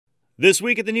This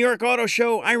week at the New York Auto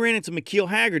Show, I ran into McKeel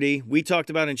Hagerty. We talked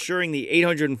about insuring the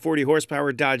 840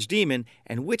 horsepower Dodge Demon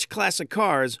and which classic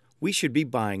cars we should be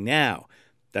buying now.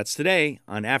 That's today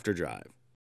on After Drive.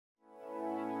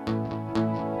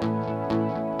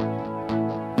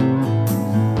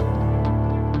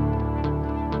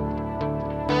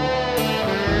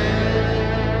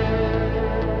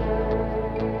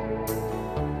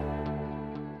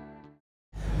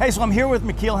 Hey, so I'm here with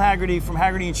McKeel Hagerty from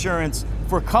Hagerty Insurance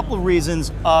for a couple of reasons.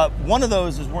 One of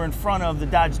those is we're in front of the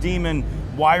Dodge Demon.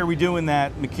 Why are we doing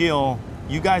that, McKeel?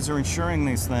 You guys are insuring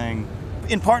this thing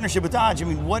in partnership with Dodge. I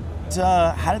mean,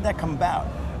 how did that come about?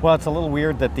 Well, it's a little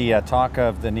weird that the talk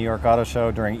of the New York Auto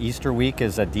Show during Easter week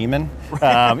is a Demon.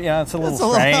 Yeah, it's a little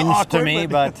strange awkward, to me,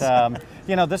 but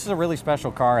you know, this is a really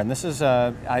special car, and this is,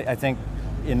 I think,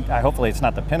 hopefully it's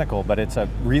not the pinnacle, but it's a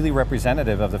really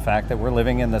representative of the fact that we're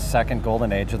living in the second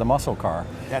golden age of the muscle car.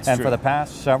 That's and true. For the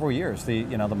past several years, the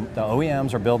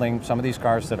OEMs are building some of these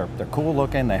cars that they're cool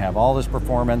looking, they have all this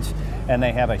performance, and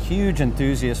they have a huge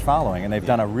enthusiast following, and they've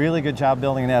done a really good job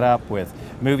building that up with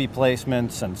movie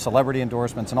placements and celebrity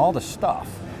endorsements and all this stuff.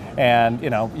 And you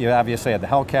know, you obviously had the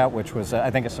Hellcat, which was I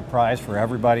think a surprise for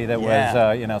everybody that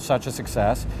was you know, such a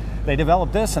success. They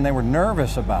developed this and they were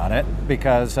nervous about it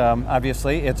because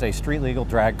obviously it's a street legal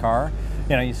drag car.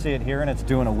 You know, you see it here and it's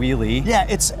doing a wheelie. Yeah,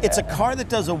 it's a car that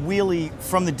does a wheelie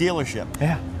from the dealership.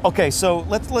 Yeah. Okay, so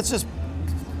let's just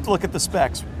look at the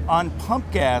specs. On pump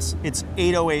gas, it's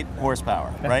 808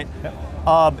 horsepower, right?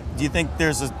 Yeah. Do you think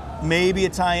there's maybe a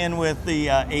tie-in with the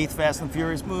 8th Fast and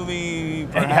Furious movie,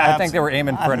 perhaps? Yeah, I think they were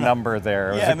aiming for a number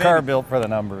there. It was a car built for the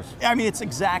numbers. I mean, it's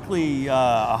exactly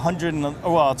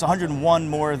 101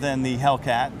 more than the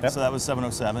Hellcat, so that was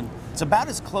 707. It's about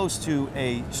as close to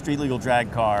a street legal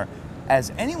drag car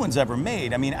as anyone's ever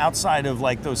made. I mean, outside of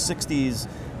like those 60s,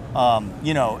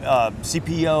 you know,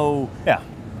 CPO,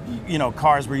 you know,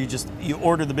 cars where you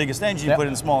order the biggest engine, you put it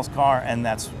in the smallest car, and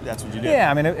that's what you do. Yeah,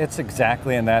 I mean, it's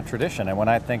exactly in that tradition. And when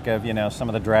I think of, you know, some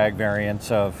of the drag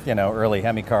variants of, you know, early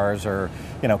Hemi cars or,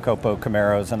 you know, Copo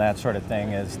Camaros and that sort of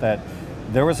thing, is that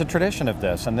there was a tradition of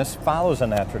this, and this follows in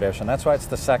that tradition. That's why it's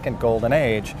the second golden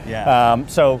age. Yeah.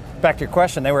 So back to your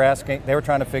question, they were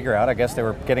trying to figure out, I guess they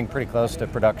were getting pretty close to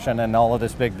production and all of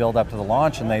this big build up to the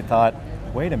launch, and they thought,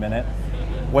 wait a minute,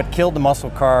 what killed the muscle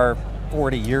car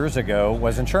 40 years ago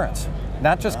was insurance.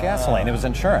 Not just gasoline, it was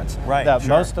insurance. Right,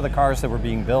 Most of the cars that were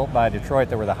being built by Detroit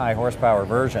that were the high horsepower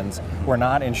versions were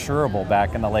not insurable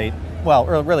back in the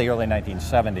really early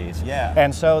 1970s. Yeah.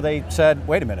 And so they said,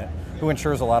 wait a minute, who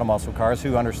insures a lot of muscle cars,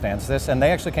 who understands this? And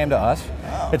they actually came to us.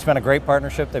 Oh. It's been a great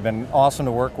partnership. They've been awesome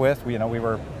to work with. We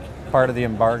were part of the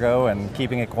embargo and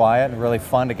keeping it quiet, and really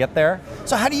fun to get there.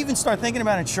 So how do you even start thinking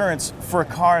about insurance for a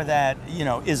car that, you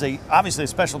know, is obviously a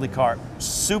specialty car,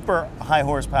 super high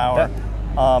horsepower,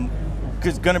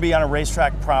 is going to be on a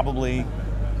racetrack probably?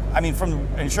 I mean, from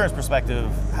an insurance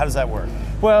perspective, how does that work?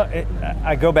 Well,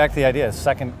 I go back to the idea of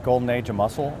second golden age of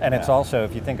muscle, and it's also,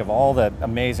 if you think of all the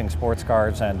amazing sports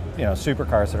cars and, you know,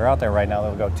 supercars that are out there right now that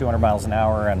will go 200 miles an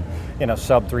hour and, you know,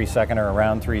 sub 3 second or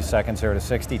around 3 seconds, 0 to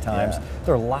 60 times. Yeah.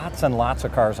 There are lots and lots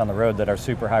of cars on the road that are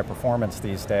super high performance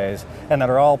these days, and that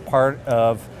are all part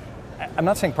of, I'm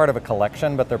not saying part of a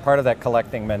collection, but they're part of that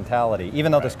collecting mentality.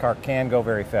 Even though this car can go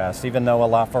very fast, even though a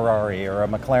LaFerrari or a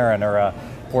McLaren or a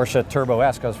Porsche Turbo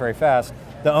S goes very fast,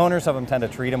 the owners of them tend to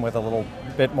treat them with a little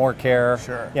bit more care.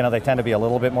 Sure. You know, they tend to be a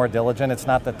little bit more diligent. It's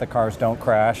not that the cars don't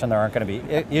crash and there aren't going to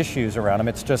be issues around them.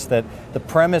 It's just that the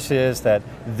premise is that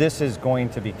this is going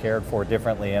to be cared for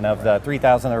differently. And of the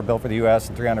 3,000 that are built for the US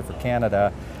and 300 for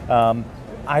Canada,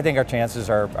 I think our chances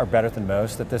are better than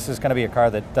most, that this is going to be a car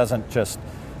that doesn't just,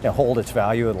 you know, hold its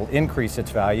value, it'll increase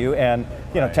its value. And,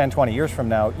 you know, 10, 20 years from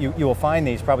now, you will find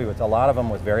these probably with a lot of them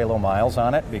with very low miles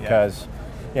on it, because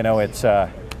you know, it's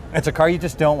a car you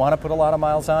just don't want to put a lot of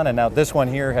miles on. And now this one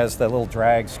here has the little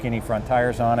drag skinny front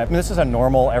tires on it. I mean, this is a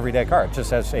normal everyday car. It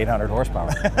just has 800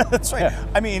 horsepower. That's right. Yeah.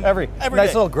 I mean, every nice day.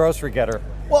 Little grocery getter.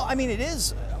 Well, I mean, it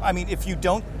is. I mean, if you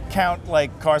don't count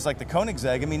like cars like the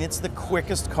Koenigsegg, I mean, it's the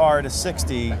quickest car to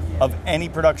 60 of any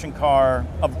production car,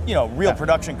 of, you know, real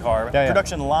production car,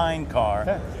 production line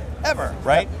car ever,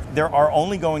 right? There are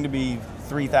only going to be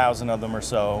 3,000 of them or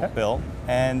so built,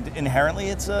 and inherently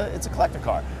it's a collector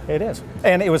car. It is,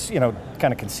 and it was, you know,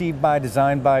 kind of conceived by,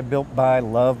 designed by, built by,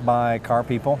 loved by car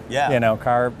people. Yeah.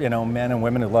 You know, men and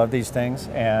women who love these things,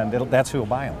 and that's who will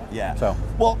buy them. Yeah. So,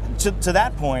 well, to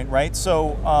that point, right?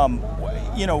 So,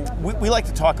 you know, we like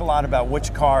to talk a lot about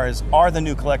which cars are the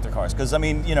new collector cars, because I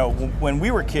mean, you know, when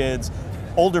we were kids,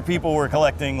 older people were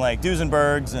collecting like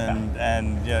Duesenbergs and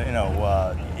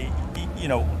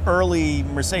early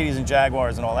Mercedes and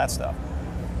Jaguars and all that stuff.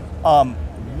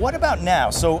 What about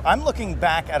now? So I'm looking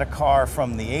back at a car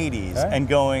from the 80s and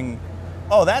going,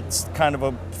 oh, that's kind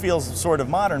of feels sort of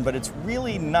modern, but it's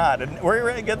really not. And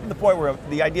we're getting to the point where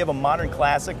the idea of a modern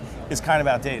classic is kind of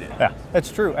outdated. Yeah,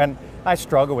 it's true. And I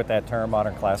struggle with that term,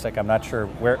 modern classic. I'm not sure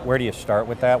where do you start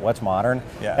with that? What's modern?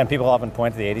 Yeah. And people often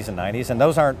point to the 80s and 90s, and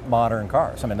those aren't modern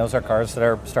cars. I mean, those are cars that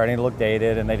are starting to look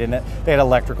dated, and they had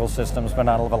electrical systems, but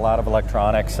not a lot of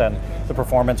electronics, and the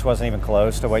performance wasn't even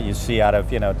close to what you see out of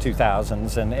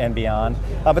 2000s and beyond.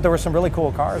 But there were some really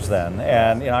cool cars then,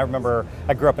 and I remember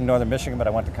I grew up in northern Michigan, but I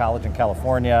went to college in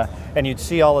California, and you'd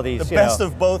see all of these. The best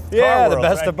of both. Yeah, car the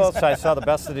best worlds, of both. So I saw the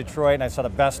best of Detroit, and I saw the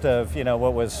best of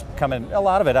what was coming. A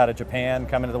lot of it out of Japan,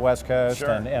 coming to the West Coast, sure.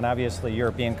 and obviously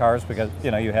European cars because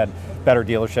you had better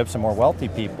dealerships and more wealthy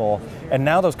people. And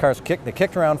now those cars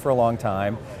kicked around for a long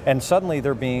time, and suddenly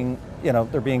they're being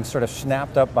sort of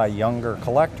snapped up by younger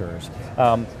collectors.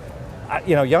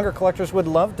 Younger collectors would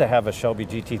love to have a Shelby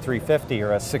GT350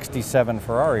 or a 67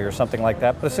 Ferrari or something like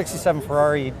that, but a 67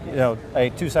 Ferrari, a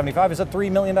 275 is a $3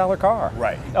 million car.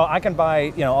 Right. I can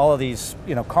buy, all of these,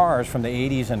 cars from the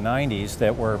 80s and 90s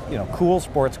that were, cool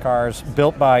sports cars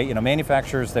built by,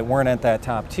 manufacturers that weren't at that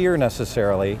top tier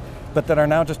necessarily, but that are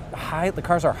now just the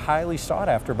cars are highly sought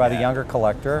after by the younger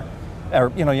collector, or,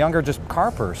 younger just car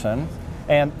person,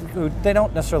 and they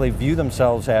don't necessarily view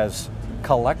themselves as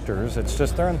collectors, it's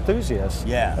just they're enthusiasts.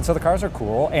 Yeah. And so the cars are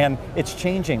cool, and it's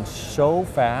changing so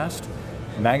fast.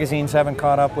 Magazines haven't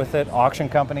caught up with it, auction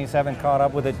companies haven't caught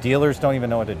up with it, dealers don't even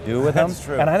know what to do with them. That's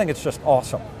true. And I think it's just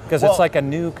awesome, because it's like a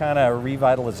new kind of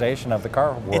revitalization of the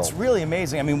car world. It's really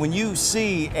amazing. I mean, when you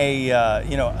see an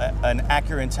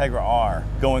Acura Integra R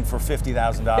going for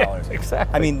 $50,000, yeah,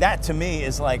 exactly. I mean, that to me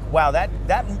is like, wow,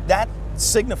 that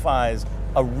signifies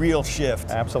a real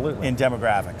shift absolutely in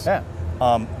demographics. Yeah.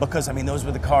 Because I mean, those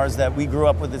were the cars that we grew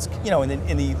up with.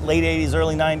 In the late '80s,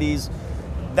 early '90s,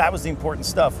 that was the important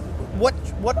stuff.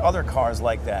 What other cars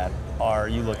like that are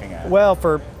you looking at? Well,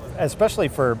 especially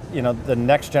for the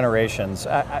next generations,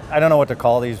 I don't know what to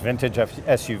call these vintage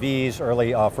SUVs,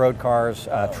 early off-road cars,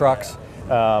 trucks.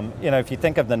 If you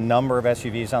think of the number of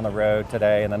SUVs on the road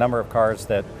today and the number of cars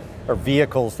or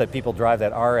vehicles that people drive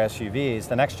that are SUVs,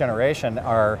 the next generation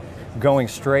are going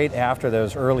straight after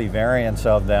those early variants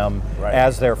of them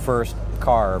as their first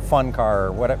car, fun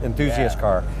car, enthusiast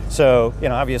car. So,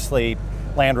 obviously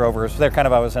Land Rovers, they're kind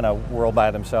of always in a world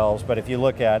by themselves, but if you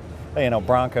look at,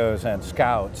 Broncos and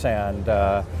Scouts and,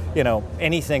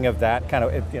 anything of that kind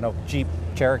of, Jeep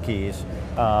Cherokees,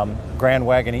 Grand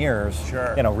Wagoneers,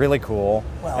 sure. Really cool.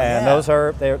 Well, and those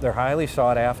they're highly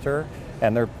sought after,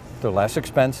 and they're less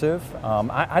expensive.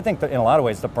 I think that in a lot of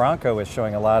ways the Bronco is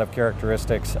showing a lot of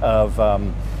characteristics of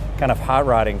kind of hot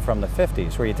rodding from the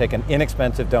 50s, where you take an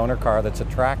inexpensive donor car that's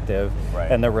attractive,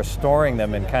 and they're restoring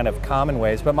them in kind of common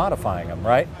ways, but modifying them,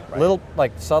 right? Little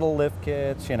like subtle lift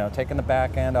kits, taking the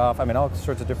back end off. I mean, all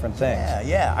sorts of different things.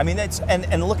 Yeah. I mean,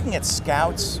 and looking at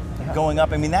Scouts going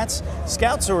up. I mean,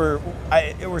 Scouts were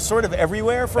sort of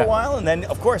everywhere for a while, and then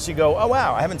of course you go, oh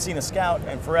wow, I haven't seen a Scout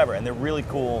in forever, and they're really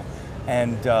cool.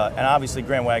 And obviously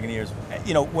Grand Wagoneers.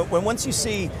 Once you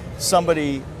see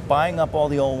somebody buying up all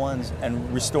the old ones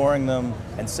and restoring them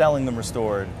and selling them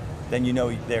restored, then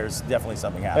there's definitely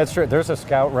something happening. That's true. There's a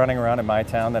Scout running around in my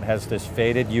town that has this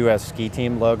faded U.S. ski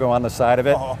team logo on the side of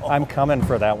it. I'm coming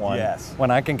for that one. Yes. When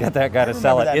I can get that guy to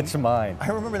sell it, it's mine. I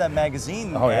remember that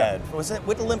magazine ad. Was it,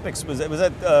 what Olympics? Was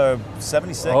that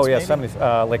 76? Oh yeah, maybe?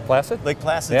 70. Lake Placid? Lake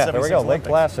Placid, yeah, 76 there we go, Olympics.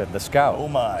 Lake Placid, the Scout. Oh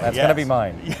my, That's going to be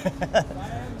mine.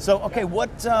 So, okay,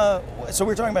 so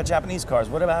we're talking about Japanese cars.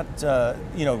 What about,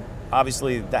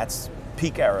 obviously that's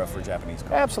peak era for Japanese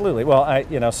cars. Absolutely.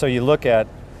 Well, so you look at,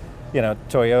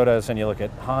 Toyotas and you look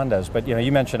at Hondas, but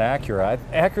you mentioned Acura.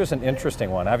 Acura's an interesting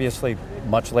one. Obviously,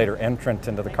 much later entrant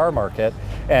into the car market,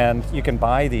 and you can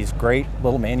buy these great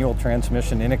little manual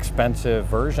transmission, inexpensive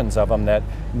versions of them that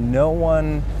no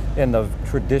one in the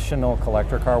traditional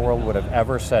collector car world would have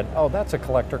ever said, oh, that's a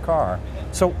collector car.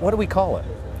 So what do we call it?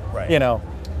 Right.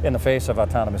 In the face of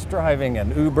autonomous driving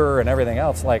and Uber and everything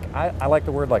else, like I like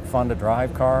the word like fun to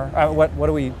drive car. What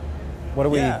do we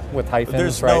with hyphens?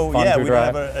 There's right? no, fun to we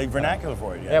drive. don't have a vernacular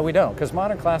for it yet. Yeah, we don't, because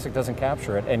modern classic doesn't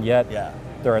capture it, and yet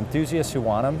there are enthusiasts who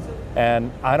want them,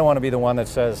 and I don't want to be the one that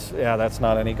says, yeah, that's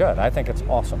not any good. I think it's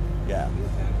awesome. Yeah.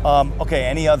 Okay,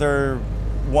 any other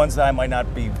ones that I might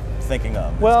not be thinking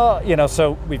of? Well,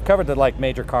 so we've covered the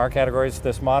major car categories.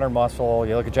 This modern muscle,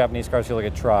 you look at Japanese cars, you look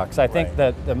at trucks. I think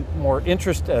that the more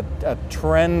a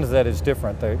trend that is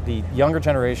different, the younger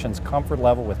generation's comfort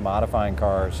level with modifying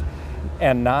cars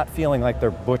and not feeling like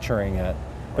they're butchering it,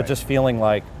 but just feeling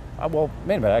like, well,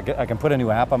 wait a minute, I can put a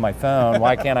new app on my phone.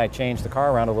 Why can't I change the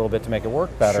car around a little bit to make it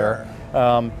work better? Sure.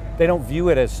 they don't view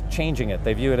it as changing it.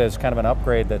 They view it as kind of an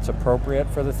upgrade that's appropriate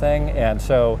for the thing, and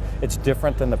so it's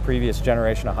different than the previous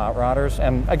generation of hot rodders.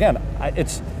 And again,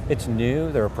 it's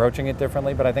new, they're approaching it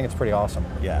differently, but I think it's pretty awesome.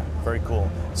 Yeah, very cool.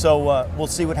 So we'll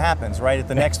see what happens, right? At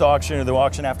the next auction or the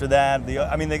auction after that.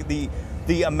 I mean,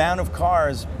 the amount of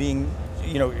cars being,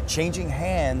 changing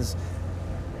hands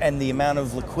and the amount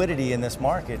of liquidity in this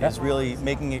market is really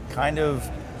making it kind of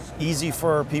easy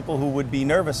for people who would be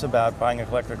nervous about buying a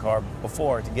collector car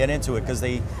before to get into it, because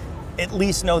they at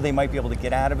least know they might be able to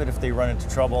get out of it if they run into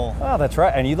trouble. Oh, that's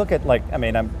right. And you look at, like, I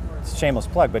mean, it's a shameless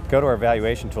plug, but go to our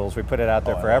valuation tools. We put it out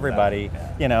there for everybody.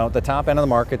 Yeah. The top end of the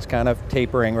market's kind of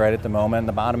tapering right at the moment.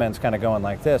 The bottom end's kind of going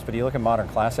like this. But you look at modern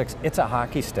classics, it's a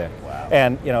hockey stick. Wow.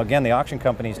 And again, the auction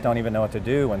companies don't even know what to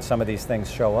do when some of these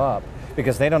things show up,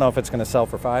 because they don't know if it's going to sell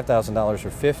for $5,000 or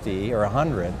 $50 or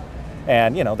 $100.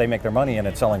 And they make their money in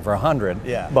it selling for $100.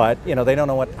 Yeah. But they don't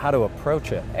know how to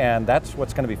approach it, and that's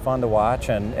what's going to be fun to watch.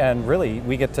 And really,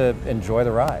 we get to enjoy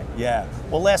the ride. Yeah.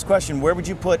 Well, last question: where would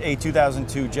you put a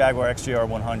 2002 Jaguar XJR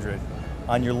 100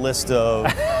 on your list of?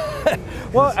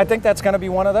 Well, I think that's going to be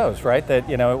one of those, right? That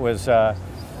it was.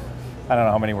 I don't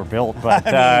know how many were built, but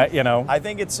I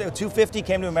think it's 250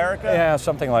 came to America. Yeah,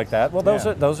 something like that. Well, those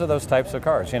are those types of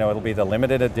cars. It'll be the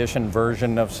limited edition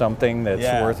version of something that's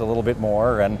worth a little bit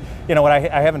more. And what I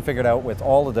haven't figured out with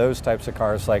all of those types of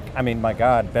cars, like, I mean, my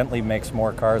God, Bentley makes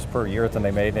more cars per year than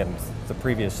they made in the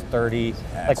previous 30.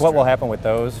 That's what true. will happen with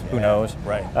those? Who knows?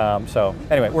 Right. So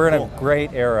anyway, we're in a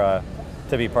great era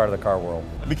to be part of the car world.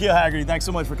 McKeel Hagerty, thanks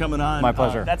so much for coming on. My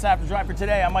pleasure. That's After Drive for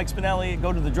today. I'm Mike Spinelli.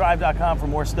 Go to thedrive.com for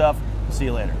more stuff. See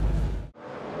you later.